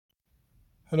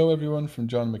Hello, everyone, from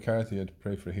John McCarthy at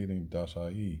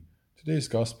prayforhealing.ie. Today's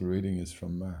Gospel reading is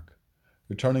from Mark.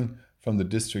 Returning from the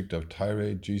district of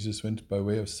Tyre, Jesus went by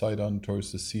way of Sidon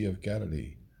towards the Sea of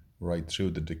Galilee, right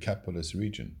through the Decapolis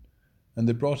region. And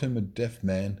they brought him a deaf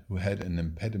man who had an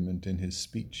impediment in his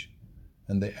speech,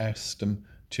 and they asked him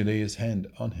to lay his hand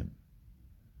on him.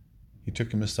 He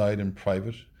took him aside in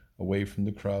private, away from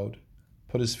the crowd,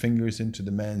 put his fingers into the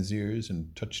man's ears,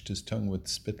 and touched his tongue with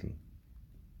spittle.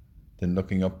 Then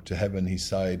looking up to heaven, he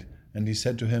sighed, and he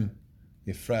said to him,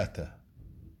 Ephrata,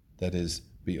 that is,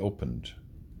 be opened.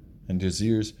 And his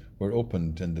ears were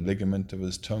opened, and the ligament of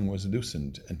his tongue was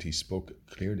loosened, and he spoke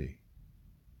clearly.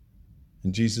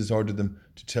 And Jesus ordered them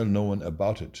to tell no one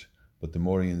about it, but the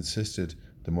more he insisted,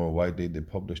 the more widely they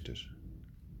published it.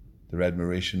 Their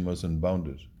admiration was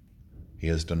unbounded. He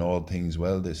has done all things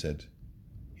well, they said.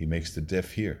 He makes the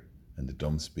deaf hear and the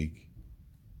dumb speak.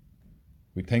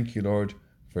 We thank you, Lord,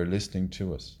 for listening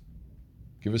to us.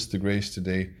 Give us the grace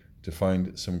today to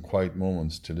find some quiet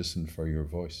moments to listen for your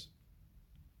voice.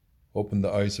 Open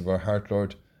the eyes of our heart,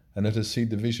 Lord, and let us see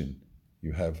the vision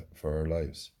you have for our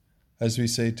lives, as we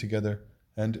say together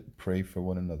and pray for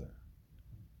one another.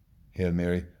 Hail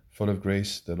Mary, full of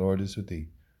grace, the Lord is with thee.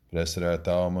 Blessed art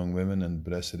thou among women, and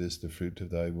blessed is the fruit of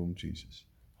thy womb, Jesus.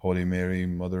 Holy Mary,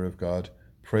 Mother of God,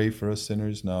 pray for us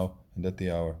sinners now and at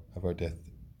the hour of our death.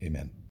 Amen.